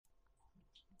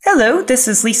Hello, this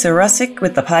is Lisa Russick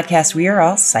with the podcast We Are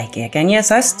All Psychic. And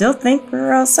yes, I still think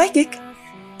we're all psychic.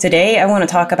 Today, I want to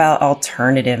talk about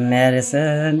alternative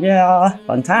medicine. Yeah,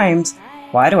 fun times.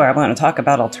 Why do I want to talk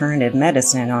about alternative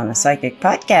medicine on a psychic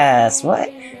podcast? What?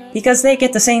 Because they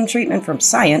get the same treatment from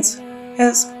science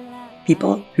as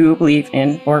people who believe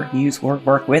in or use or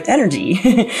work with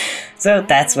energy. So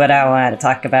that's what I want to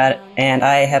talk about. And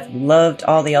I have loved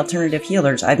all the alternative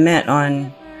healers I've met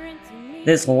on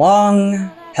this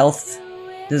long, health,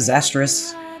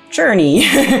 disastrous journey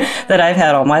that I've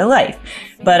had all my life.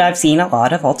 But I've seen a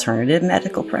lot of alternative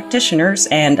medical practitioners,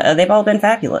 and they've all been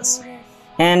fabulous.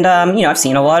 And, I've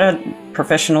seen a lot of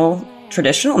professional,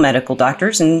 traditional medical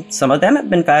doctors, and some of them have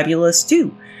been fabulous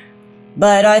too.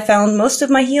 But I found most of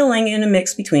my healing in a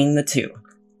mix between the two.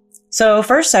 So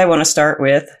first I want to start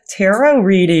with tarot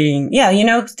reading. Yeah,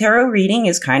 tarot reading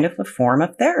is kind of a form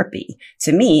of therapy.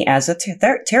 To me, as a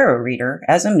tarot reader,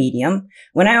 as a medium,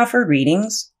 when I offer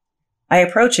readings, I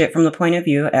approach it from the point of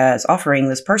view as offering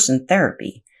this person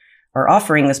therapy, or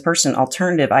offering this person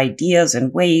alternative ideas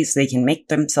and ways they can make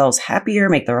themselves happier,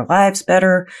 make their lives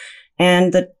better.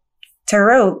 And the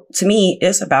tarot, to me,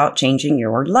 is about changing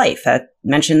your life. I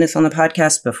mentioned this on the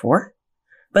podcast before,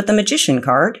 but the Magician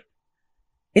card,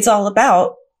 it's all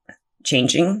about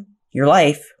changing your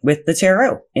life with the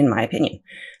tarot, in my opinion.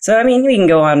 So, we can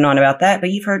go on and on about that, but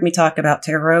you've heard me talk about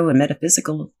tarot and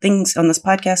metaphysical things on this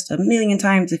podcast a million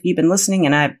times if you've been listening,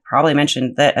 and I probably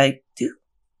mentioned that I do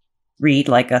read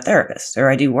like a therapist, or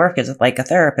I do work as like a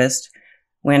therapist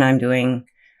when I'm doing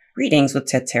readings with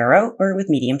tarot or with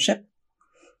mediumship.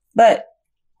 But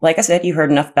like I said, you've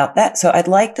heard enough about that, so I'd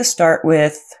like to start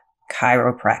with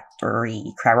chiropractors.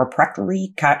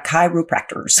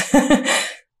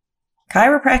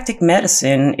 Chiropractic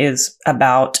medicine is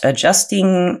about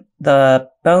adjusting the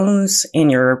bones in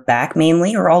your back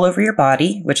mainly, or all over your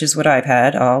body, which is what I've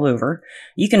had all over.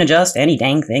 You can adjust any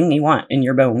dang thing you want in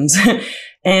your bones.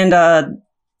 And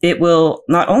it will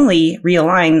not only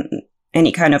realign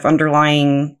any kind of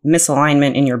underlying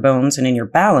misalignment in your bones and in your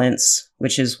balance,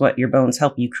 which is what your bones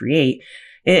help you create,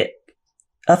 it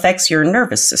affects your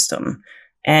nervous system.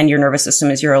 And your nervous system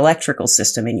is your electrical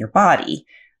system in your body.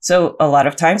 So a lot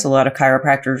of times, a lot of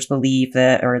chiropractors believe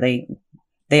that, or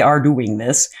they are doing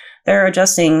this, they're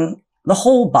adjusting the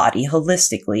whole body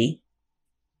holistically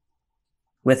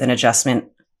with an adjustment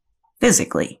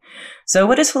physically. So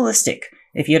what is holistic?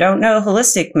 If you don't know,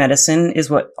 holistic medicine is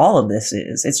what all of this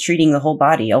is. It's treating the whole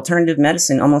body. Alternative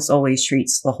medicine almost always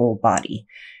treats the whole body.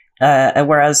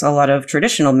 Whereas a lot of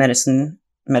traditional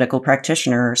medical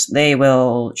practitioners, they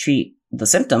will treat the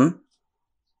symptom,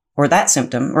 or that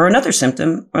symptom, or another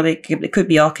symptom, or it could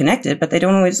be all connected, but they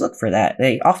don't always look for that.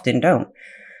 They often don't.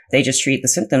 They just treat the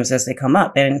symptoms as they come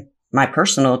up. And my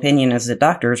personal opinion is that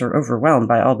doctors are overwhelmed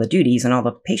by all the duties and all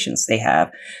the patients they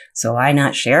have. So why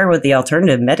not share with the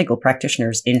alternative medical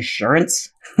practitioners insurance?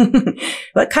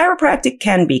 But chiropractic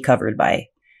can be covered by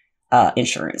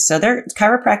insurance. So their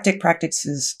chiropractic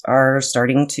practices are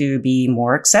starting to be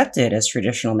more accepted as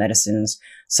traditional medicines.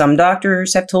 Some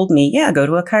doctors have told me, yeah, go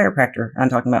to a chiropractor. I'm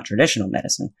talking about traditional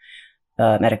medicine,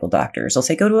 medical doctors. They'll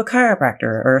say, go to a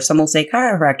chiropractor, or some will say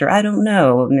chiropractor. I don't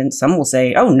know. And then some will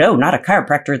say, oh no, not a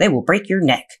chiropractor. They will break your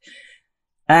neck.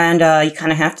 And you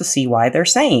kind of have to see why they're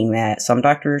saying that. Some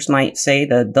doctors might say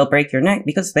that they'll break your neck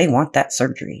because they want that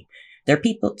surgery. They're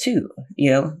people too.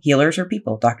 Healers are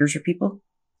people. Doctors are people.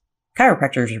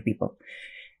 Chiropractors are people.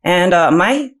 And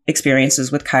my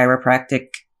experiences with chiropractic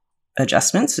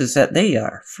adjustments is that they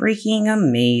are freaking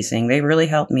amazing. They really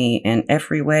help me in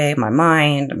every way, my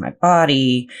mind, my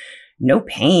body, no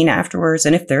pain afterwards.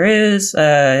 And if there is,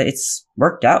 it's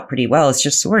worked out pretty well. It's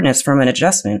just soreness from an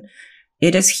adjustment.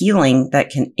 It is healing that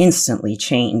can instantly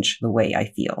change the way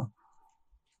I feel.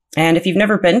 And if you've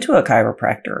never been to a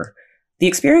chiropractor, the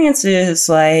experience is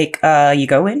like, you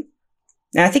go in.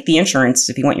 And I think the insurance,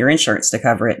 if you want your insurance to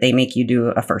cover it, they make you do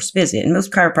a first visit. And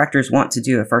most chiropractors want to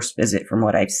do a first visit from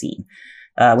what I've seen,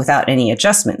 without any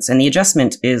adjustments. And the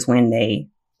adjustment is when they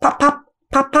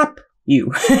pop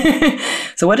you.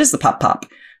 So what is the pop?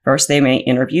 First, they may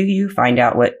interview you, find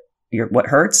out what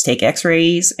hurts, take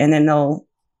x-rays, and then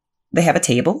they have a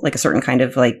table, like a certain kind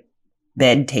of like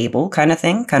bed table kind of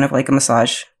thing, kind of like a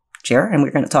massage chair. And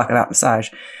we're going to talk about massage.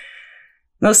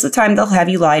 Most of the time, they'll have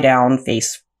you lie down,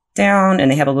 face down, and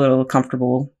they have a little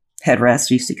comfortable headrest.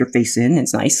 You stick your face in.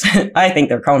 It's nice. I think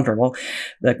they're comfortable.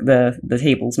 The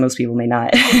tables, most people may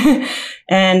not.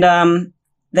 And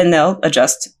then they'll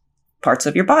adjust parts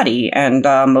of your body, and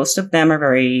most of them are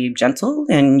very gentle.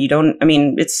 And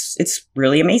it's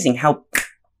really amazing how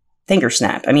finger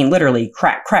snap. Literally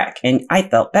crack, and I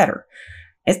felt better.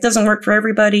 It doesn't work for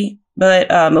everybody,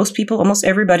 But most people, almost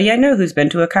everybody I know who's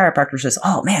been to a chiropractor says,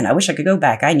 oh man, I wish I could go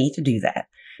back. I need to do that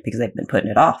because they've been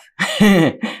putting it off.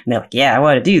 And they're like, yeah, I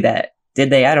want to do that. Did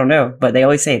they? I don't know. But they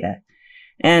always say that.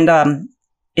 And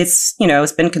it's,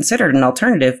 it's been considered an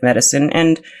alternative medicine.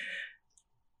 And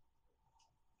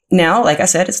now, like I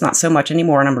said, it's not so much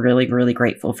anymore. And I'm really, really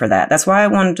grateful for that. That's why I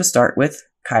wanted to start with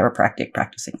chiropractic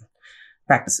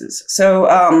practices.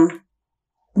 So,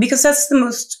 because that's the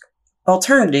most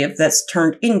alternative that's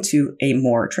turned into a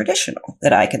more traditional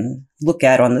that I can look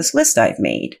at on this list I've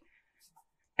made.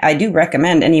 I do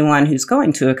recommend anyone who's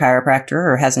going to a chiropractor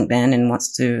or hasn't been and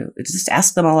wants to just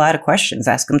ask them a lot of questions.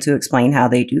 Ask them to explain how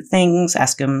they do things.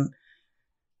 Ask them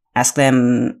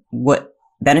what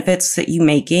benefits that you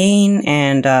may gain,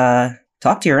 and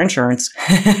talk to your insurance.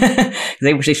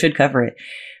 They should cover it.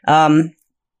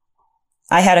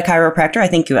 I had a chiropractor. I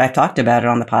think I've talked about it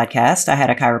on the podcast. I had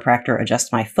a chiropractor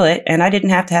adjust my foot, and I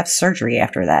didn't have to have surgery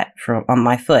after that on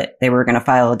my foot. They were going to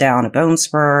file down a bone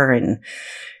spur and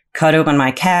cut open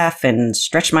my calf and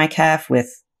stretch my calf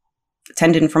with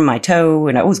tendon from my toe,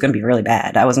 and it was going to be really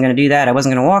bad. I wasn't going to do that. I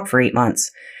wasn't going to walk for 8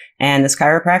 months. And this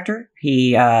chiropractor,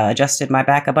 he adjusted my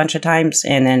back a bunch of times,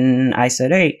 and then I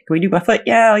said, hey, can we do my foot?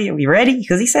 Yeah, you ready?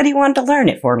 Because he said he wanted to learn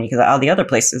it for me, because all the other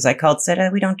places I called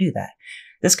said, we don't do that.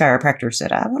 This chiropractor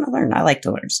said, I want to learn. I like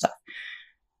to learn stuff.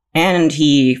 And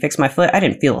he fixed my foot. I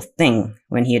didn't feel a thing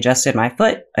when he adjusted my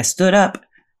foot. I stood up.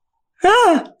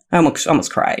 I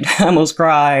almost cried. I almost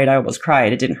cried.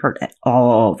 It didn't hurt at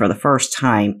all for the first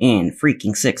time in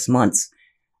freaking 6 months.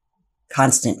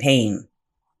 Constant pain.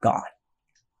 Gone.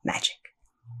 Magic.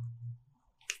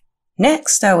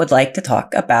 Next, I would like to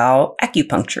talk about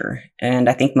acupuncture. And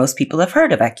I think most people have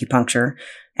heard of acupuncture.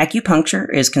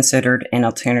 Acupuncture is considered an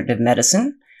alternative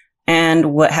medicine.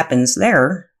 And what happens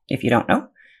there, if you don't know,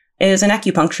 is an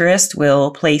acupuncturist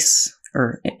will place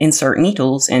or insert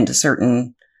needles into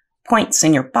certain points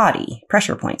in your body,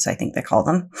 pressure points, I think they call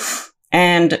them.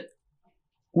 And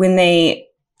when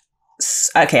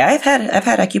I've had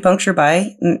acupuncture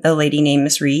by a lady named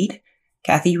Miss Reed,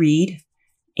 Kathy Reed,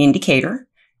 in Decatur.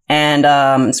 And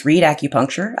it's Reed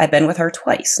Acupuncture. I've been with her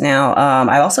twice. Now,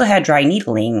 I also had dry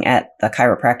needling at the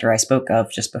chiropractor I spoke of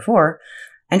just before.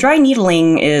 And dry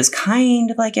needling is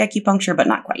kind of like acupuncture, but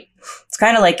not quite. It's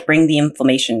kind of like bring the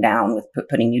inflammation down with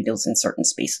putting needles in certain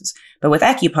spaces. But with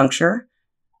acupuncture,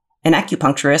 an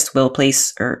acupuncturist will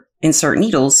place or insert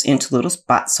needles into little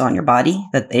spots on your body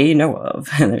that they know of.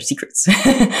 They're secrets.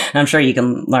 I'm sure you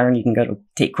can learn. You can go to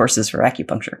take courses for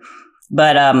acupuncture.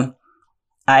 But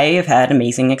I have had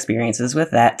amazing experiences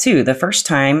with that too. The first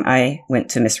time I went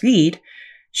to Miss Reed,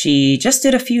 she just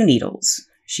did a few needles.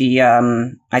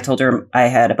 I told her I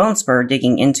had a bone spur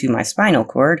digging into my spinal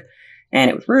cord, and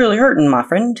it was really hurting, my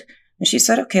friend. And she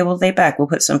said, okay, well, lay back. We'll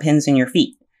put some pins in your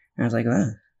feet. And I was like,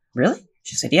 oh, really?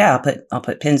 She said, yeah, I'll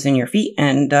put pins in your feet,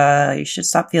 and you should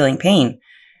stop feeling pain.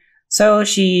 So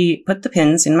she put the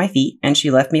pins in my feet, and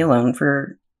she left me alone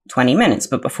for 20 minutes.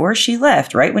 But before she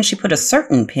left, right when she put a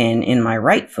certain pin in my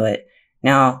right foot,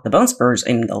 now the bone spur's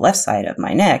in the left side of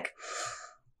my neck,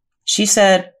 she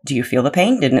said, do you feel the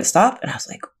pain? Didn't it stop? And I was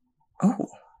like, oh,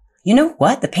 you know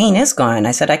what? The pain is gone.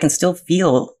 I said, I can still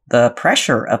feel the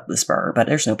pressure of the spur, but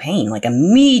there's no pain, like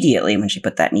immediately when she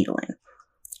put that needle in.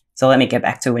 So let me get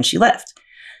back to when she left.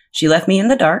 She left me in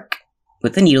the dark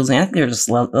with the needles in. There was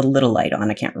a little light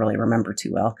on. I can't really remember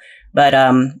too well. But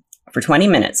for 20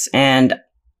 minutes. And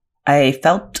I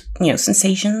felt,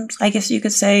 sensations, I guess you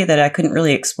could say, that I couldn't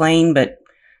really explain, but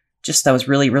just I was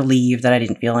really relieved that I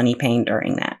didn't feel any pain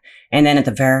during that. And then at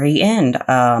the very end,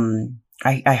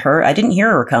 I didn't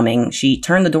hear her coming. She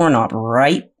turned the doorknob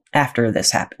right after this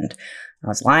happened. I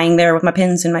was lying there with my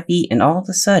pins in my feet, and all of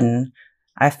a sudden,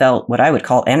 I felt what I would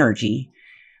call energy,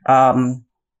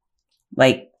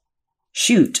 like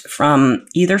shoot from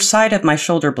either side of my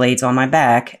shoulder blades on my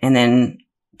back and then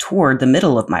toward the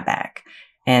middle of my back.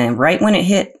 And right when it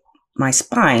hit my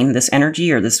spine, this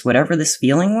energy or this whatever this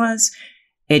feeling was,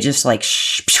 it just like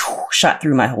shot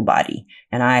through my whole body.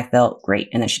 And I felt great.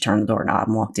 And then she turned the doorknob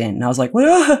and walked in. And I was like,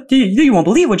 well, you won't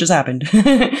believe what just happened.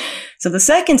 So the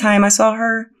second time I saw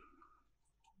her,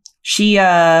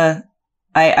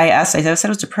 I said I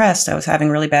was depressed. I was having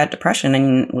really bad depression.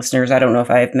 And listeners, I don't know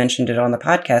if I've mentioned it on the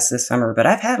podcast this summer, but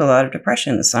I've had a lot of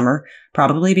depression this summer,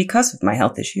 probably because of my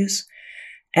health issues.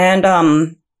 And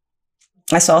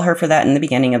I saw her for that in the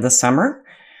beginning of the summer.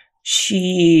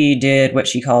 She did what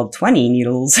she called 20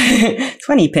 needles,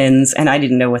 20 pins, and I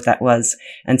didn't know what that was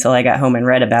until I got home and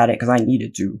read about it because I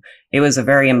needed to. It was a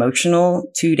very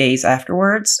emotional 2 days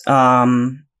afterwards.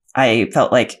 I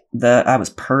felt like I was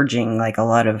purging like a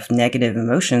lot of negative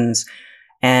emotions,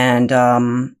 and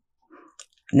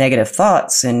negative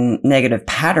thoughts and negative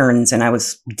patterns, and I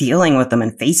was dealing with them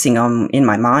and facing them in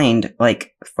my mind,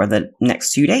 like for the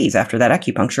next 2 days after that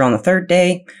acupuncture. On the third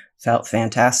day, felt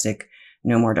fantastic.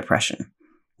 No more depression.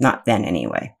 Not then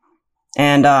anyway.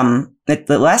 And it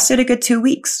lasted a good 2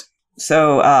 weeks.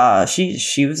 So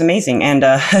she was amazing. And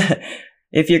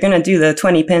if you're going to do the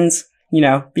 20 pins,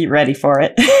 be ready for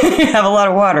it. Have a lot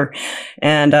of water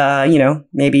and,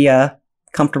 maybe a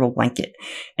comfortable blanket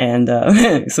and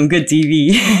some good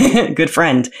TV, good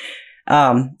friend.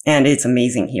 And it's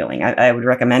amazing healing. I would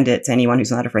recommend it to anyone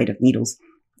who's not afraid of needles.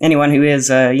 Anyone who is,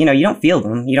 you don't feel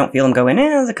them. You don't feel them go in.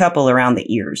 There's a couple around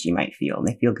the ears you might feel. And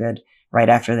they feel good right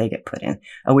after they get put in.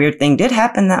 A weird thing did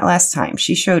happen that last time.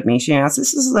 She showed me, she announced,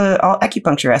 this is all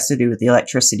acupuncture has to do with the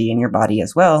electricity in your body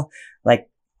as well. Like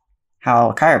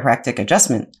how chiropractic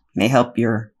adjustment may help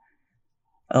your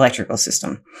electrical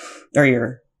system or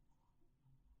your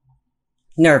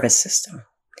nervous system.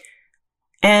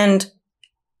 And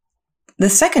the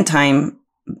second time,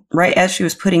 right as she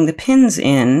was putting the pins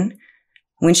in,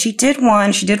 when she did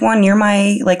one near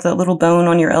my, like the little bone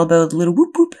on your elbow, the little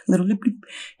whoop whoop, little loop loop,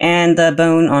 and the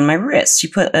bone on my wrist. She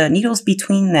put needles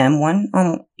between them, one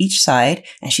on each side,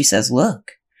 and she says,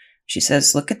 look. She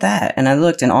says, look at that. And I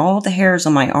looked, and all the hairs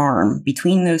on my arm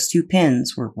between those two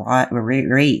pins were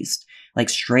raised, like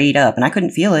straight up. And I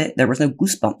couldn't feel it. There was no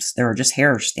goosebumps. There were just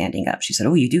hairs standing up. She said,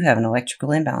 oh, you do have an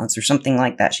electrical imbalance or something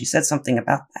like that. She said something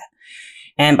about that.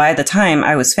 And by the time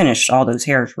I was finished, all those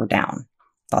hairs were down.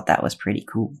 Thought that was pretty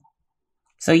cool.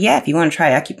 So yeah, if you want to try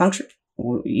acupuncture,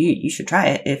 you should try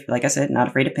it. If, like I said, not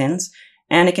afraid of pins.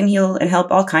 And it can heal and help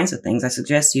all kinds of things. I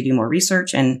suggest you do more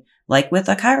research. And like with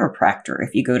a chiropractor,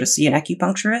 if you go to see an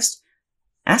acupuncturist,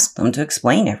 ask them to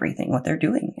explain everything, what they're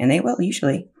doing. And they will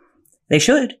usually. They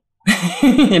should,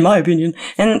 in my opinion.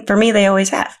 And for me, they always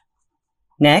have.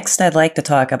 Next, I'd like to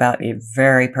talk about a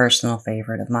very personal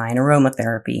favorite of mine,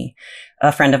 aromatherapy.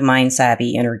 A friend of mine,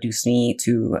 Sabby, introduced me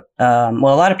to, a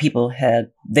lot of people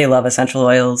they love essential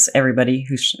oils. Everybody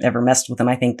who's ever messed with them,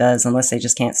 I think, does, unless they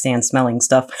just can't stand smelling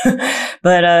stuff.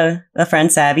 But a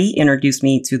friend, Sabby, introduced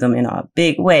me to them in a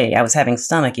big way. I was having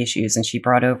stomach issues, and she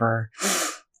brought over,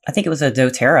 I think it was a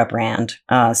doTERRA brand.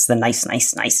 It's the nice,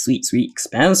 sweet,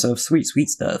 expensive, sweet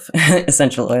stuff.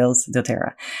 Essential oils,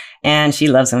 doTERRA. And she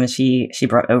loves them. And she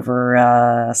brought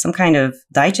over, some kind of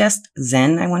Digest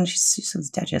Zen. She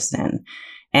says Digest Zen.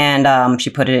 And,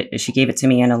 she gave it to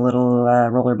me in a little,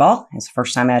 roller ball. It's the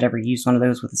first time I'd ever used one of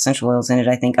those with essential oils in it,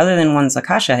 I think, other than ones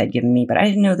Akasha had given me, but I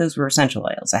didn't know those were essential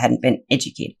oils. I hadn't been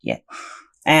educated yet.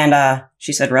 And,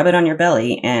 she said, rub it on your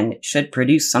belly and it should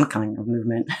produce some kind of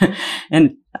movement.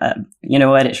 And, you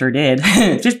know what? It sure did.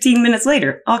 15 minutes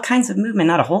later, all kinds of movement,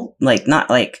 not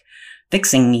like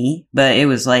fixing me, but it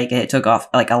was like, it took off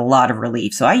like a lot of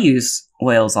relief. So I use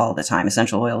oils all the time,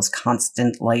 essential oils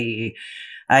constantly.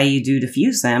 I do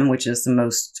diffuse them, which is the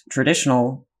most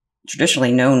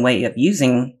traditionally known way of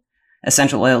using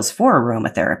essential oils for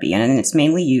aromatherapy. And it's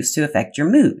mainly used to affect your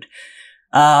mood.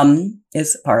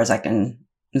 As far as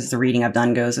as the reading I've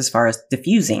done goes, as far as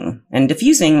diffusing. And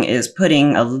diffusing is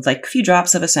putting a few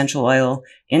drops of essential oil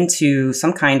into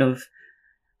some kind of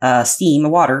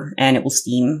steam, water, and it will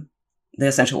steam the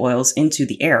essential oils into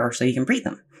the air so you can breathe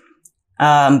them.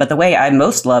 But the way I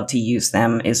most love to use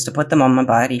them is to put them on my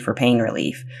body for pain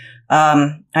relief.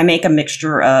 I make a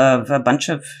mixture of a bunch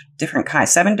of different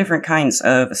kinds, 7 different kinds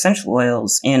of essential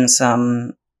oils in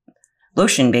some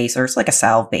lotion base, or it's like a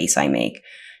salve base I make.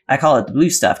 I call it the blue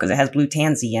stuff because it has blue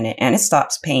tansy in it, and it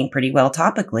stops pain pretty well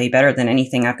topically, better than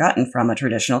anything I've gotten from a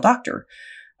traditional doctor.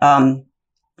 I'll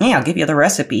give you the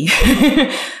recipe.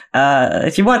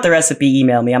 If you want the recipe,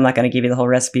 email me. I'm not going to give you the whole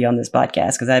recipe on this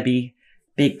podcast because that'd be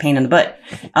big pain in the butt.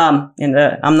 I'm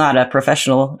not a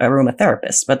professional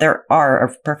aromatherapist, but there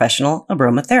are professional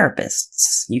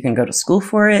aromatherapists. You can go to school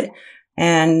for it,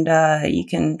 and you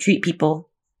can treat people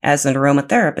as an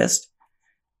aromatherapist.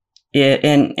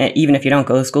 And even if you don't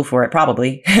go to school for it,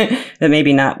 probably, but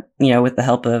maybe not, with the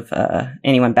help of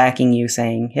anyone backing you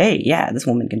saying, hey, yeah, this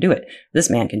woman can do it. This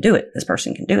man can do it. This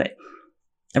person can do it.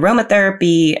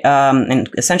 Aromatherapy and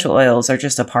essential oils are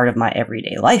just a part of my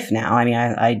everyday life now. I mean,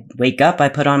 I wake up, I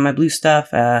put on my blue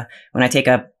stuff. When I take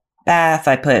a bath,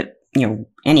 I put,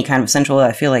 any kind of essential oil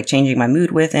I feel like changing my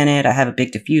mood with in it. I have a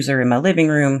big diffuser in my living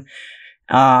room.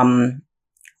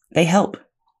 They help,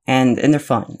 and they're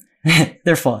fun.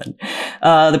 They're fun.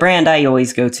 The brand I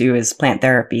always go to is Plant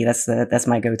Therapy. That's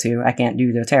my go-to. I can't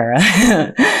do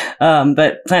doTERRA.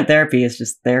 But Plant Therapy is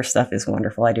just, their stuff is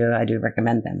wonderful. I do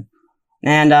recommend them.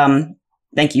 And,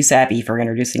 thank you, Sabby, for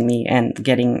introducing me and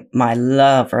getting my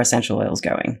love for essential oils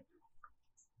going.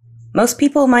 Most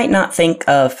people might not think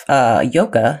of,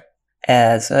 yoga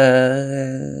as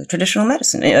a traditional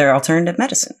medicine or alternative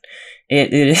medicine.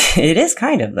 It is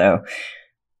kind of, though.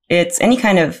 It's any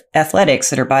kind of athletics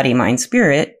that are body, mind,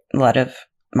 spirit. A lot of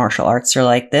martial arts are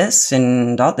like this,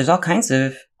 and there's all kinds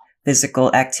of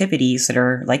physical activities that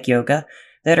are like yoga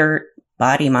that are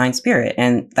body, mind, spirit.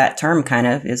 And that term kind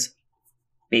of is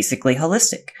basically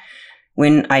holistic.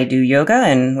 When I do yoga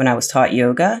and when I was taught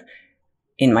yoga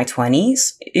in my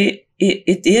 20s, it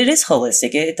is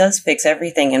holistic. It does fix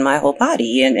everything in my whole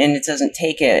body, and it doesn't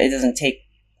take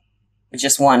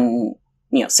just one,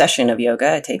 session of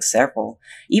yoga. It takes several.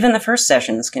 Even the first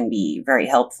sessions can be very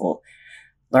helpful.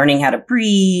 Learning how to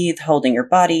breathe, holding your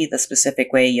body the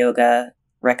specific way yoga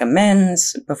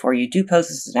recommends before you do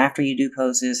poses and after you do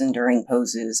poses and during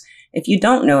poses. If you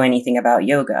don't know anything about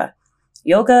yoga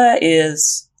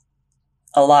is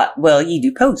a lot. Well, you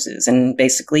do poses, and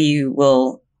basically you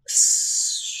will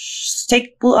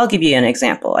I'll give you an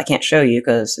example. I can't show you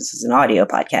because this is an audio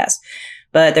podcast,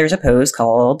 but there's a pose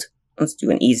called, let's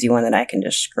do an easy one that I can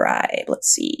describe. Let's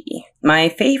see. My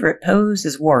favorite pose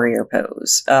is warrior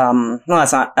pose. Well,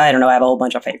 it's not, I don't know. I have a whole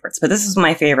bunch of favorites, but this is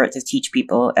my favorite to teach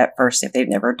people at first if they've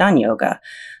never done yoga.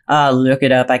 Look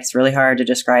it up. It's really hard to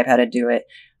describe how to do it.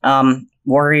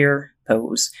 Warrior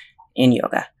pose in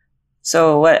yoga.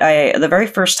 So the very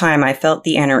first time I felt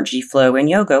the energy flow in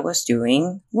yoga was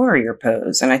doing warrior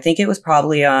pose. And I think it was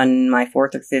probably on my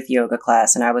 4th or 5th yoga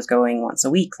class, and I was going once a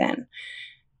week then.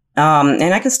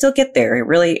 And I can still get there.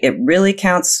 It really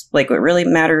counts. Like, what really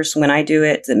matters when I do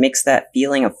it, that makes that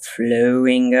feeling of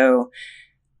flowing go,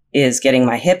 is getting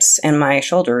my hips and my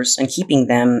shoulders and keeping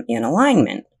them in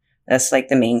alignment. That's like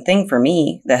the main thing for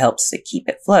me that helps to keep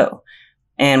it flow.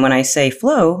 And when I say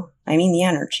flow, I mean the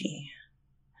energy.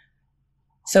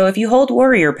 So if you hold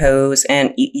warrior pose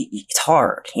and it's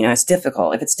hard, it's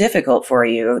difficult. If it's difficult for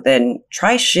you, then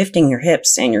try shifting your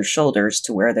hips and your shoulders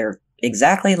to where they're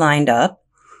exactly lined up.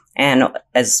 And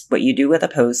as what you do with a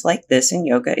pose like this in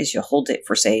yoga is you hold it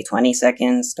for, say, 20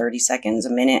 seconds, 30 seconds, a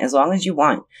minute, as long as you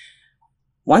want.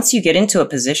 Once you get into a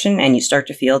position and you start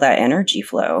to feel that energy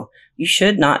flow, you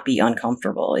should not be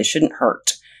uncomfortable. It shouldn't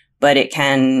hurt, but it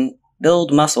can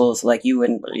build muscles like you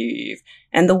wouldn't believe.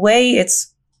 And the way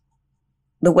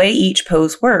each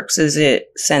pose works is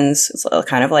it sends, it's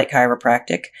kind of like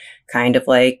chiropractic, kind of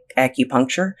like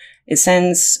acupuncture. It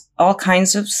sends all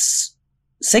kinds of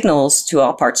signals to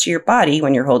all parts of your body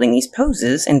when you're holding these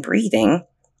poses and breathing.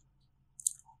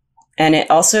 And it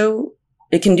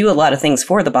can do a lot of things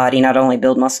for the body, not only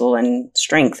build muscle and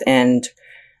strength and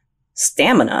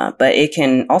stamina, but it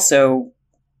can also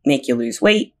make you lose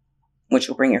weight, which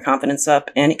will bring your confidence up,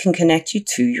 and it can connect you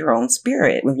to your own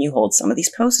spirit. When you hold some of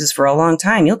these poses for a long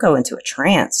time, you'll go into a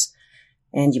trance,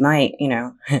 and you might,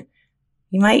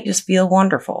 you might just feel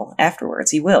wonderful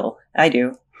afterwards. You will. I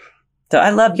do. So I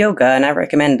love yoga, and I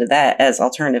recommend that as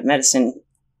alternative medicine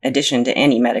addition to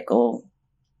any medical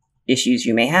issues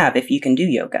you may have if you can do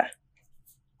yoga.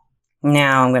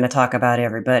 Now I'm going to talk about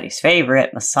everybody's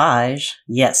favorite, massage.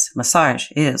 Yes, massage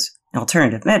is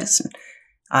alternative medicine.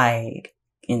 I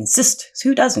insist.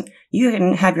 Who doesn't? You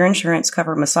can have your insurance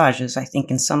cover massages. I think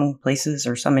in some places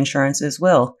or some insurances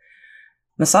will.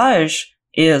 Massage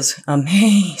is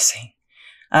amazing.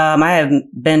 I have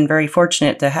been very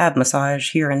fortunate to have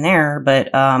massage here and there, but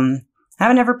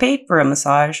haven't ever paid for a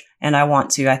massage, and I want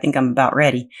to. I think I'm about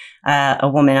ready. A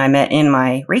woman I met in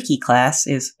my Reiki class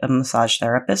is a massage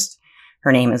therapist.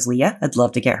 Her name is Leah. I'd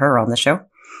love to get her on the show.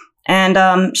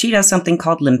 And she does something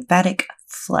called lymphatic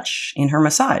flush in her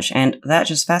massage, and that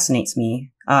just fascinates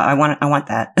me. I want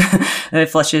that. It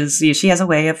flushes. She has a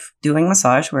way of doing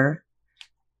massage where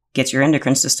it gets your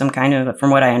endocrine system kind of,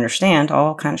 from what I understand,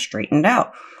 all kind of straightened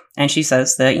out. And she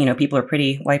says that, people are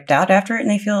pretty wiped out after it and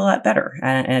they feel a lot better.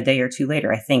 And a day or two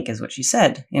later, I think, is what she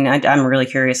said. And I'm really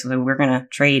curious. We're going to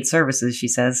trade services, she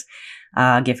says.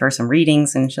 Give her some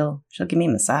readings and she'll give me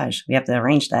a massage. We have to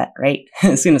arrange that, right?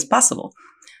 As soon as possible.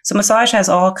 So massage has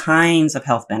all kinds of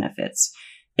health benefits.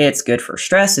 It's good for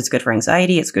stress. It's good for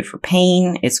anxiety. It's good for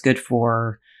pain. It's good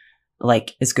for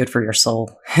your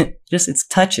soul. Just its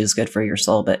touch is good for your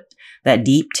soul. But that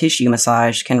deep tissue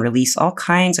massage can release all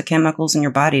kinds of chemicals in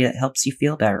your body that helps you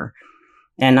feel better.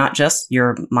 And not just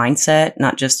your mindset,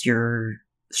 not just your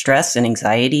stress and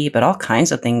anxiety, but all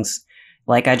kinds of things.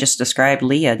 Like I just described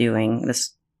Leah doing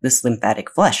this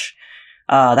lymphatic flush.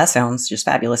 That sounds just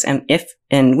fabulous. And if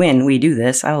and when we do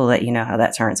this, I will let you know how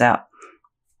that turns out.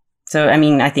 So,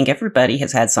 I think everybody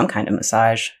has had some kind of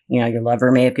massage. Your lover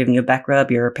may have given you a back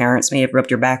rub. Your parents may have rubbed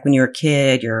your back when you were a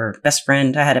kid. Your best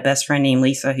friend, I had a best friend named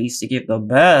Lisa who used to give the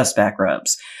best back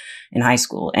rubs in high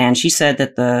school. And she said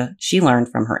that she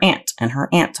learned from her aunt, and her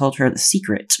aunt told her the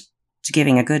secret to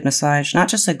giving a good massage, not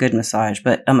just a good massage,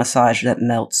 but a massage that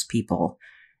melts people,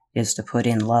 is to put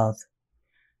in love.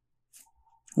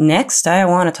 Next, I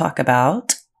want to talk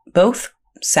about both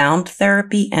sound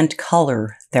therapy and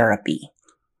color therapy.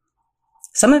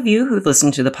 Some of you who've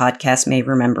listened to the podcast may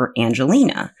remember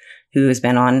Angelina, who has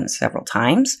been on several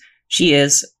times.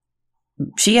 The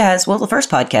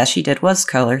first podcast she did was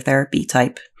color therapy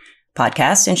type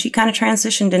podcast, and she kind of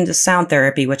transitioned into sound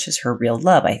therapy, which is her real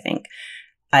love, I think.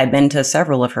 I've been to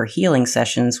several of her healing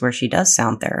sessions where she does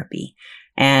sound therapy,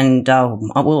 and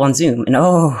on Zoom,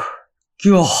 and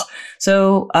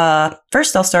So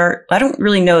first I'll start. I don't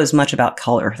really know as much about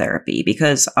color therapy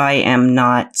because I am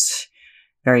not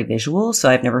very visual, so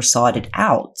I've never sought it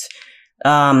out.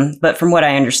 But from what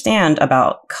I understand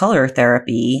about color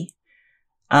therapy,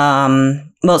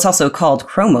 it's also called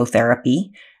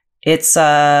chromotherapy. It's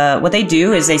what they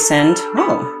do is they send.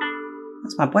 Oh,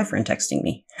 that's my boyfriend texting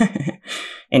me.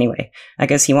 Anyway, I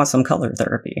guess he wants some color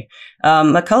therapy.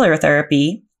 A color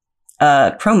therapy.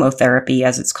 Chromotherapy,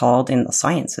 as it's called in the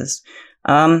sciences.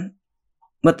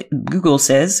 What Google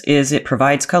says is it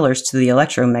provides colors to the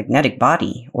electromagnetic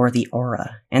body, or the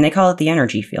aura, and they call it the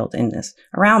energy field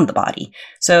around the body.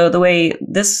 So the way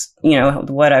this,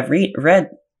 what I've read,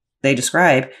 they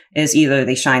describe is either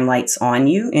they shine lights on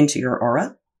you into your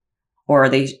aura, or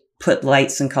they put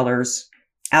lights and colors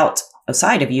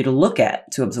outside of you to look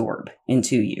at, to absorb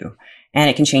into you.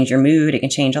 And it can change your mood. It can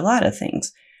change a lot of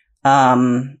things.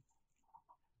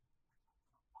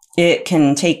 It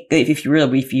can take, if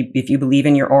you believe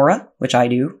in your aura, which I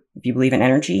do, if you believe in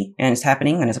energy and it's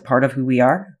happening and it's a part of who we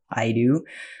are, I do.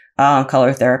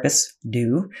 Color therapists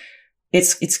do.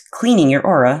 It's cleaning your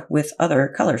aura with other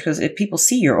colors, because if people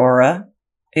see your aura,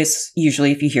 it's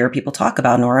usually if you hear people talk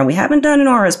about an aura, and we haven't done an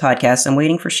auras podcast. I'm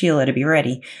waiting for Sheila to be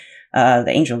ready. The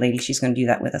angel lady, she's going to do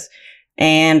that with us.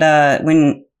 And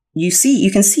when you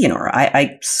can see an aura.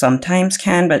 I sometimes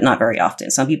can, but not very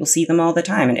often. Some people see them all the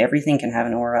time, and everything can have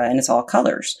an aura, and it's all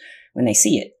colors when they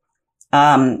see it.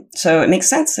 So it makes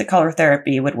sense that color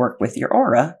therapy would work with your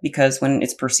aura, because when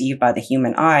it's perceived by the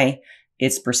human eye,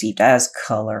 it's perceived as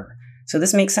color. So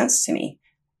this makes sense to me.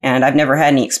 And I've never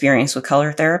had any experience with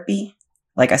color therapy,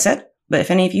 like I said, but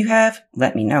if any of you have,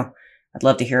 let me know. I'd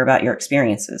love to hear about your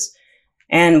experiences.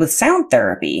 And with sound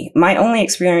therapy, my only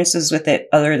experiences with it,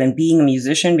 other than being a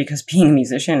musician, because being a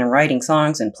musician and writing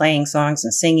songs and playing songs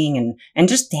and singing and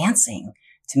just dancing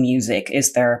to music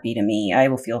is therapy to me. I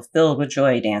will feel filled with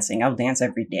joy dancing. I'll dance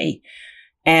every day.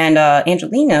 And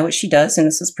Angelina, what she does, and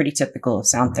this is pretty typical of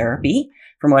sound therapy,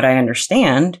 from what I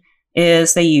understand,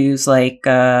 is they use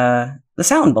the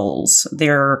sound bowls.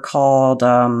 They're called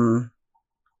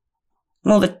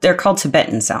they're called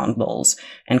Tibetan sound bowls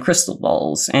and crystal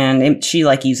bowls. And she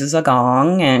uses a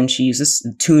gong, and she uses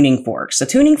tuning forks. The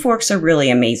tuning forks are really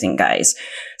amazing, guys.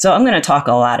 So I'm going to talk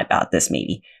a lot about this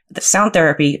maybe. The sound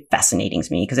therapy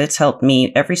fascinates me because it's helped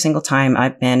me every single time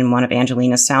I've been in one of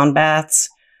Angelina's sound baths.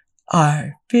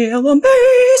 I feel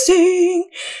amazing.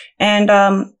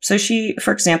 And so she,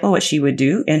 for example, what she would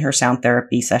do in her sound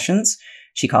therapy sessions,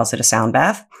 she calls it a sound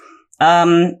bath.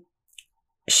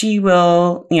 She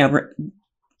will,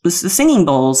 the singing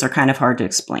bowls are kind of hard to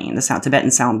explain. The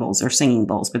Tibetan sound bowls are singing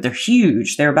bowls, but they're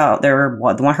huge.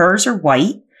 Hers are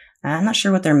white. I'm not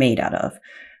sure what they're made out of.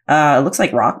 It looks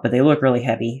like rock, but they look really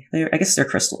heavy. I guess they're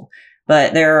crystal,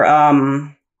 but they're,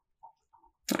 I'm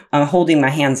holding my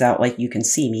hands out like you can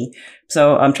see me.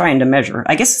 So I'm trying to measure.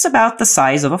 I guess it's about the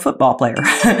size of a football player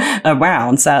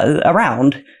around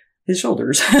his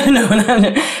shoulders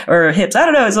or hips. I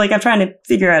don't know. It's I'm trying to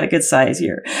figure out a good size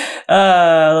here.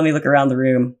 Let me look around the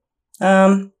room.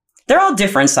 They're all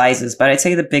different sizes, but I'd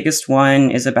say the biggest one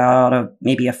is about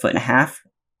maybe 1.5 feet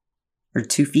or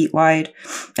 2 feet wide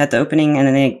at the opening.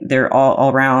 And then they're all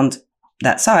around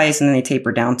that size. And then they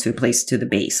taper down to a place to the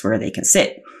base where they can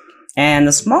sit. And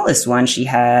the smallest one she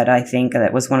had, I think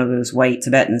that was one of those white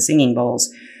Tibetan singing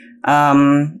bowls.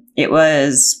 It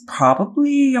was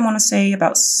probably, I want to say,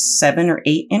 about 7 or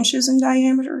 8 inches in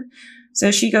diameter.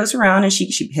 So she goes around and she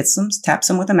hits them, taps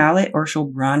them with a mallet, or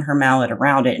she'll run her mallet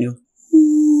around it and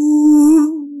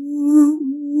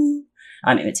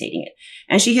I'm imitating it.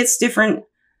 And she hits different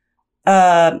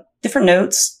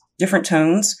notes, different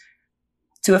tones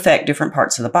to affect different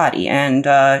parts of the body. And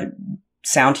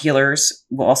sound healers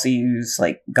will also use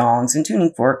gongs and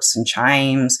tuning forks and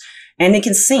chimes. And they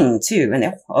can sing too. And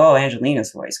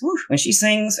Angelina's voice, when she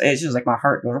sings, it's just my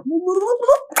heart goes,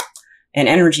 and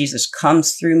energy just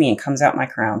comes through me and comes out my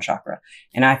crown chakra.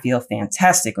 And I feel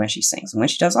fantastic when she sings and when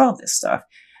she does all this stuff.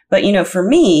 But, for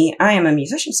me, I am a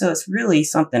musician, so it's really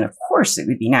something, of course, it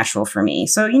would be natural for me.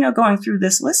 So, going through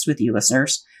this list with you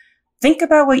listeners, think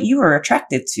about what you are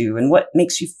attracted to and what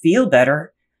makes you feel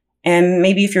better. And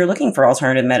maybe if you're looking for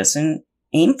alternative medicine,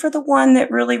 aim for the one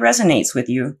that really resonates with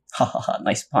you. Ha ha ha,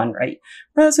 nice pun, right?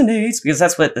 Resonates, because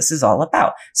that's what this is all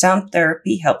about. Sound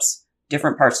therapy helps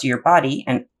different parts of your body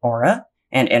and aura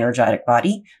and energetic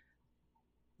body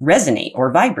resonate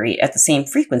or vibrate at the same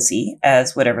frequency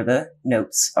as whatever the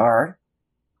notes are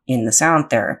in the sound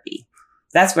therapy.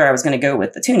 That's where I was going to go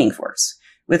with the tuning forks.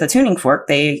 With a tuning fork,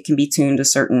 they can be tuned to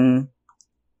certain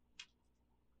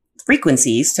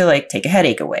frequencies to like take a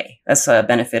headache away. That's a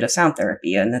benefit of sound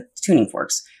therapy and the tuning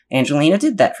forks. Angelina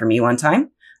did that for me one time.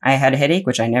 I had a headache,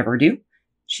 which I never do.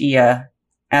 She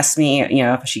asked me,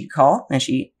 if she could call, and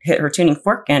she hit her tuning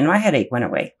fork and my headache went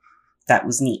away. That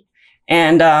was neat.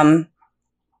 And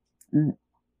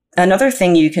another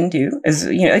thing you can do is,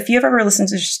 if you ever listen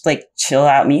to just like chill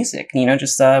out music,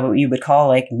 just what you would call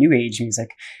like new age music,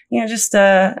 just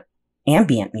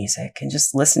ambient music, and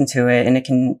just listen to it, and it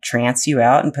can trance you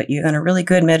out and put you in a really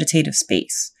good meditative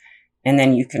space. And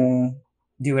then you can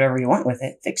do whatever you want with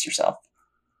it, fix yourself.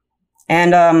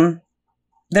 And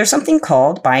there's something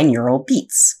called binaural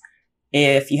beats.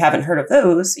 If you haven't heard of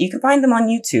those, you can find them on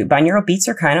YouTube. Binaural beats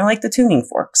are kind of like the tuning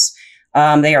forks.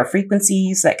 They are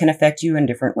frequencies that can affect you in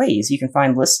different ways. You can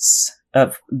find lists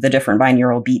of the different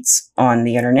binaural beats on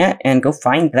the internet and go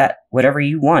find that whatever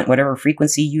you want, whatever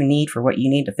frequency you need for what you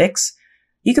need to fix.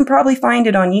 You can probably find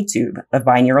it on YouTube, a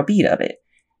binaural beat of it.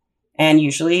 And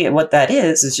usually what that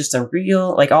is just a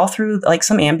real, like all through like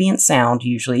some ambient sound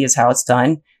usually is how it's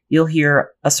done. You'll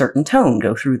hear a certain tone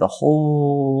go through the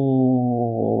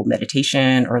whole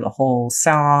meditation or the whole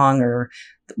song or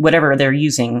whatever they're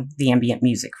using the ambient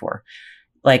music for.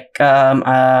 Like,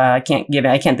 I can't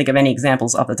think of any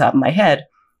examples off the top of my head,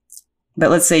 but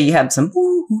let's say you have some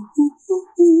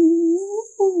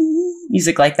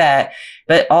music like that,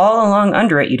 but all along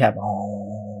under it, you'd have,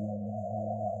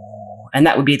 and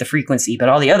that would be the frequency, but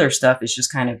all the other stuff is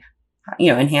just kind of,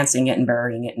 enhancing it and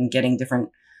burying it and getting different,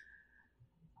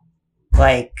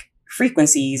 like,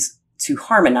 frequencies to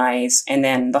harmonize, and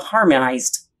then the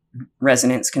harmonized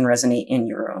resonance can resonate in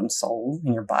your own soul,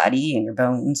 in your body, in your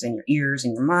bones, in your ears,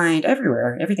 in your mind,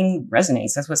 everywhere. Everything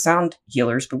resonates. That's what sound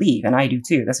healers believe, and I do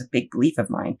too. That's a big belief of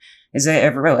mine. Is that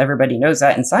everybody knows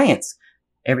that in science.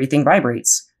 Everything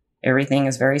vibrates. Everything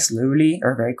is very slowly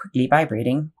or very quickly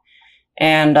vibrating.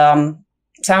 And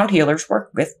sound healers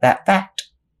work with that fact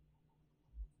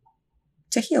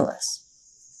to heal us.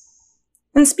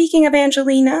 And speaking of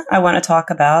Angelina, I want to talk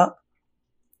about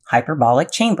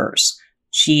hyperbolic chambers.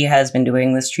 She has been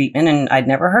doing this treatment, and I'd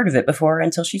never heard of it before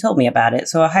until she told me about it.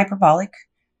 So a hyperbolic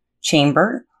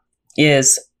chamber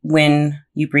is when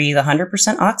you breathe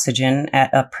 100% oxygen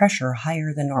at a pressure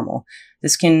higher than normal.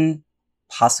 This can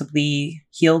possibly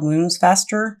heal wounds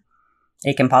faster.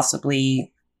 It can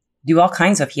possibly do all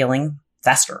kinds of healing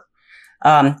faster.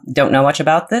 Don't know much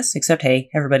about this, except, hey,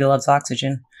 everybody loves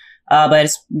oxygen.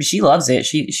 But she loves it.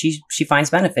 She finds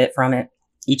benefit from it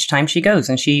each time she goes.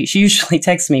 And she usually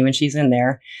texts me when she's in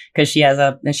there, because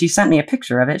and she sent me a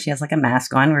picture of it. She has like a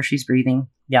mask on where she's breathing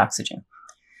the oxygen.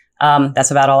 That's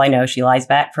about all I know. She lies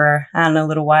back for, I don't know, a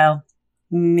little while,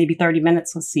 maybe 30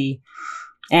 minutes. Let's see.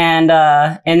 And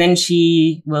then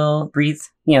she will breathe,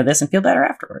 this and feel better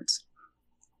afterwards.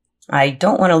 I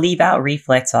don't want to leave out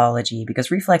reflexology, because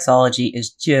reflexology is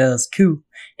just cool.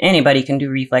 Anybody can do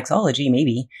reflexology,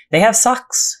 maybe. They have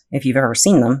socks, if you've ever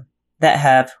seen them, that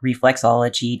have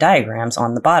reflexology diagrams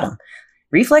on the bottom.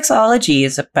 Reflexology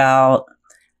is about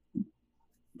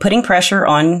putting pressure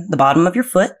on the bottom of your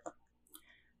foot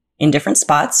in different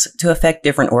spots to affect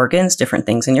different organs, different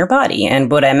things in your body.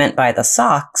 And what I meant by the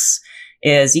socks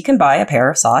is you can buy a pair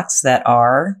of socks that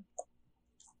are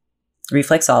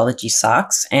reflexology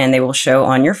socks, and they will show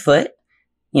on your foot,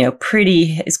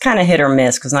 it's kind of hit or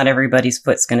miss, because not everybody's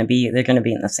foot's they're going to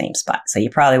be in the same spot. So you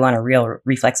probably want a real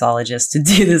reflexologist to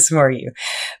do this for you.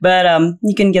 But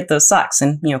you can get those socks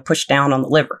and, push down on the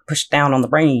liver, push down on the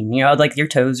brain, like your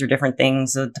toes are different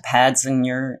things, the pads in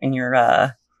your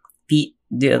feet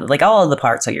do, like all of the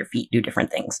parts of your feet do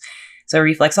different things. So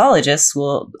reflexologists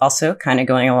will also, kind of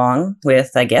going along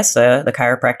with, I guess, the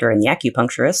chiropractor and the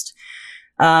acupuncturist,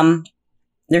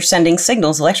 they're sending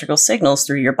signals, electrical signals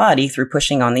through your body through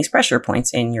pushing on these pressure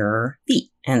points in your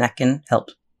feet. And that can help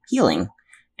healing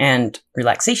and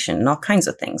relaxation and all kinds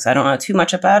of things. I don't know too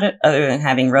much about it other than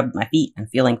having rubbed my feet and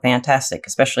feeling fantastic,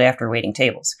 especially after waiting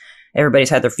tables. Everybody's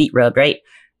had their feet rubbed, right?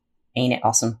 Ain't it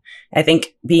awesome? I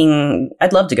think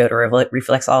I'd love to go to a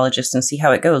reflexologist and see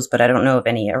how it goes, but I don't know of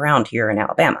any around here in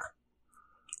Alabama.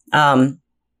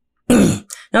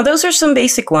 Now, those are some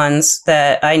basic ones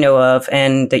that I know of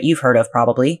and that you've heard of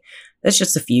probably. That's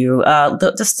just a few.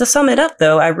 Just to sum it up,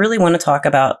 though, I really want to talk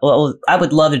about, well, I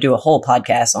would love to do a whole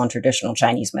podcast on traditional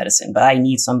Chinese medicine, but I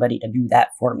need somebody to do that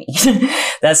for me.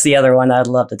 That's the other one that I'd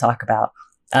love to talk about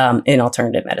in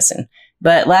alternative medicine.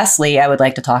 But lastly, I would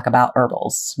like to talk about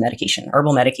herbal medication,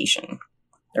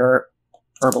 or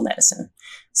herbal medicine.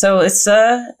 So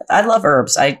I love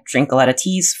herbs. I drink a lot of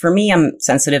teas. For me, I'm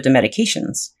sensitive to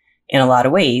medications in a lot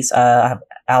of ways. I have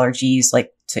allergies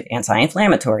like to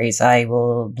anti-inflammatories. I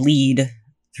will bleed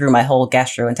through my whole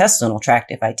gastrointestinal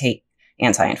tract if I take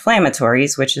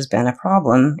anti-inflammatories, which has been a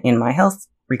problem in my health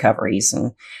recoveries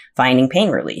and finding pain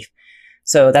relief.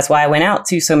 So that's why I went out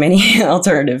to so many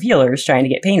alternative healers trying to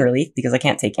get pain relief, because I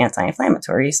can't take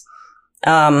anti-inflammatories.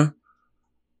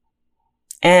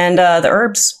 And the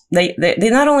herbs, they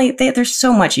not only, there's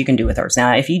so much you can do with herbs.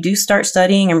 Now, if you do start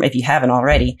studying, or if you haven't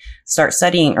already, start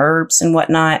studying herbs and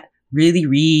whatnot, really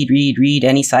read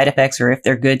any side effects, or if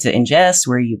they're good to ingest,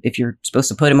 if you're supposed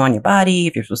to put them on your body,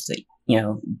 if you're supposed to,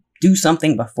 do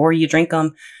something before you drink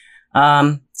them.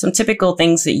 Some typical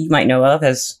things that you might know of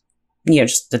as,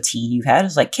 just the tea you've had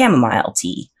is like chamomile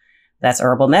tea. That's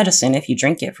herbal medicine if you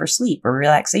drink it for sleep or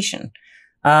relaxation.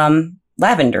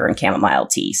 Lavender and chamomile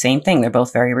tea, same thing. They're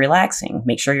both very relaxing.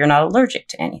 Make sure you're not allergic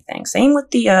to anything. Same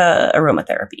with the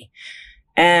aromatherapy.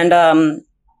 And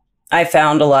I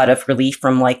found a lot of relief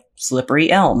from like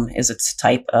slippery elm is its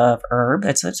type of herb.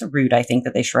 It's a root, I think,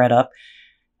 that they shred up.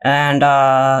 And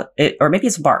or maybe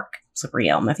it's bark, slippery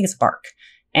elm. I think it's bark.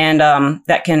 And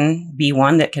that can be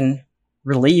one that can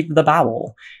relieve the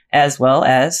bowel, as well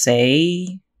as,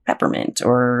 say, peppermint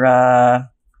or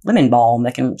lemon balm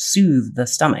that can soothe the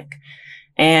stomach.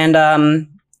 And,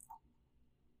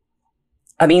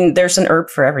 there's an herb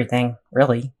for everything,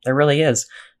 really. There really is.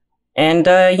 And,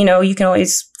 you can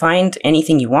always find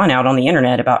anything you want out on the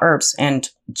internet about herbs. And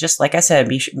just like I said,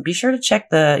 be sure to check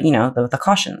the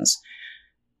cautions.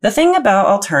 The thing about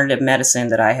alternative medicine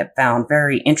that I have found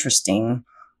very interesting,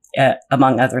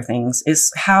 among other things,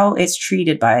 is how it's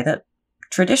treated by the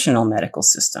traditional medical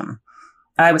system.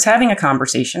 I was having a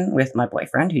conversation with my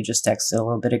boyfriend, who just texted a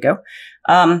little bit ago.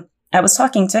 I was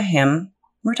talking to him.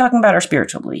 We were talking about our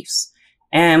spiritual beliefs,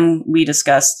 and we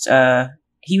discussed.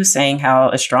 He was saying how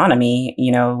astronomy,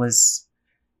 has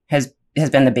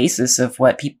been the basis of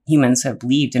what humans have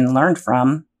believed and learned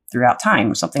from throughout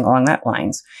time, or something along that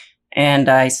lines. And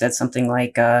I said something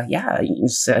like, you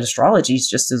said astrology is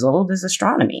just as old as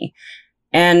astronomy.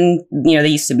 And, they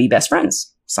used to be best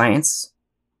friends, science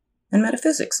and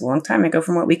metaphysics, a long time ago,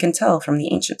 from what we can tell from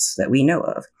the ancients that we know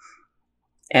of.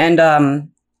 And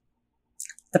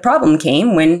the problem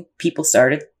came when people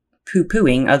started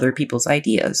poo-pooing other people's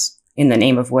ideas in the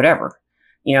name of whatever.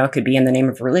 It could be in the name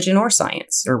of religion or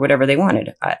science or whatever they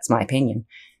wanted. That's my opinion.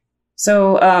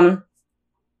 So,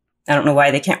 I don't know why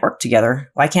they can't work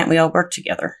together. Why can't we all work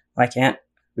together? Why can't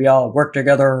we all work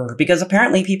together? Because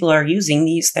apparently people are using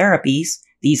these therapies,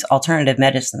 these alternative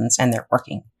medicines, and they're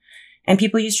working. And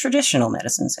people use traditional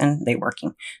medicines and they're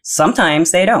working.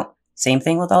 Sometimes they don't. Same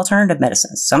thing with alternative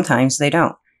medicines. Sometimes they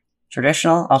don't.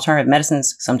 Traditional alternative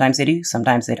medicines, sometimes they do,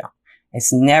 sometimes they don't.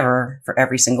 It's never for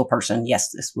every single person, yes,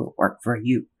 this will work for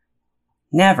you.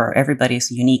 Never.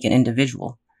 Everybody's unique and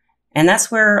individual. And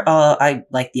that's where I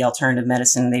like the alternative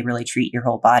medicine. They really treat your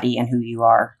whole body and who you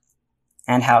are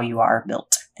and how you are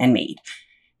built and made.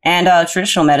 And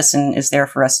traditional medicine is there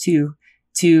for us too,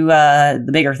 to the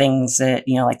bigger things that,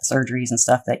 like the surgeries and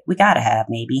stuff that we got to have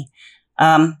maybe.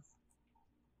 And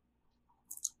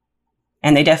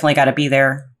they definitely got to be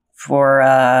there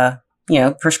for,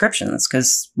 prescriptions,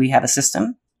 because we have a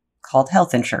system called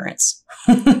health insurance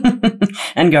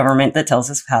and government that tells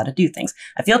us how to do things.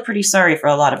 I feel pretty sorry for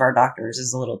a lot of our doctors.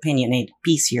 As a little opinionated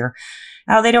piece here.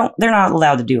 Now they're not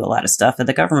allowed to do a lot of stuff that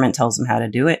the government tells them how to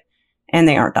do it. And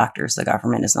they aren't doctors. The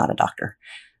government is not a doctor.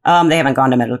 They haven't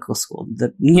gone to medical school.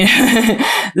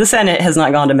 The Senate has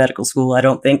not gone to medical school, I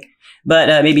don't think.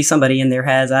 But maybe somebody in there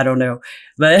has. I don't know.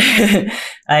 But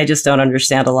I just don't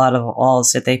understand a lot of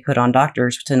laws that they put on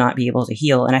doctors to not be able to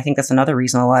heal. And I think that's another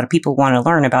reason a lot of people want to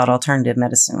learn about alternative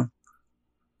medicine.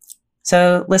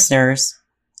 So, listeners,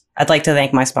 I'd like to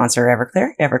thank my sponsor,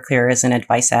 Everclear. Everclear is an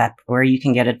advice app where you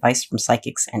can get advice from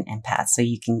psychics and empaths so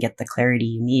you can get the clarity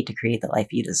you need to create the life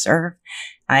you deserve.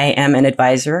 I am an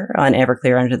advisor on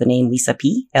Everclear under the name Lisa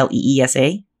P,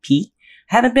 Leesa P.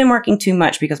 I haven't been working too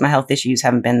much because my health issues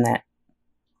haven't been that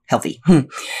healthy.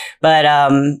 But,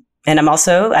 and I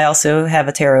also have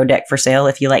a tarot deck for sale.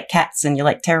 If you like cats and you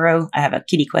like tarot, I have a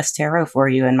Kitty Quest tarot for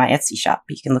you in my Etsy shop.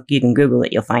 You can Google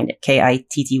it. You'll find it.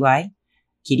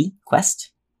 Kitty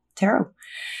Quest tarot.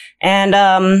 And,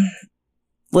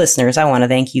 listeners, I want to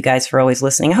thank you guys for always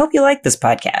listening. I hope you like this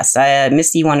podcast.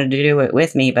 Misty wanted to do it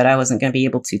with me, but I wasn't going to be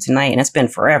able to tonight. And it's been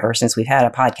forever since we've had a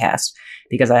podcast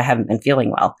because I haven't been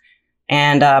feeling well.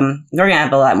 And we're going to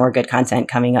have a lot more good content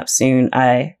coming up soon.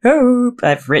 I hope.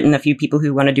 I've written a few people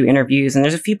who want to do interviews, and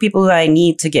there's a few people who I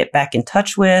need to get back in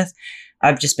touch with.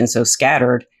 I've just been so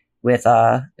scattered with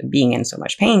being in so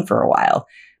much pain for a while.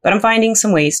 But I'm finding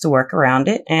some ways to work around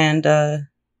it. And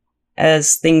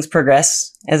as things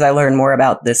progress, as I learn more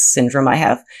about this syndrome I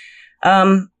have,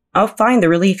 I'll find the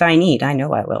relief I need. I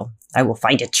know I will. I will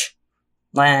find it.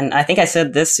 And I think I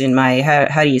said this in my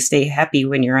How Do You Stay Happy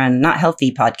When You're on Not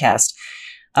Healthy podcast.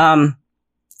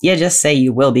 You just say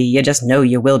you will be. You just know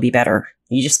you will be better.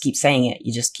 You just keep saying it.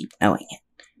 You just keep knowing it.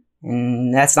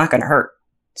 And that's not going to hurt.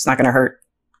 It's not going to hurt.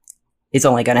 It's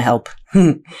only going to help.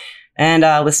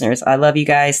 And listeners, I love you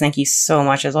guys. Thank you so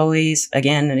much, as always,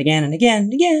 again and again and again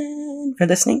and again for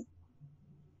listening.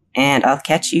 And I'll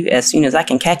catch you as soon as I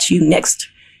can catch you next.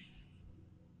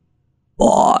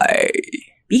 Bye.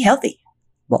 Be healthy.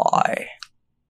 Bye.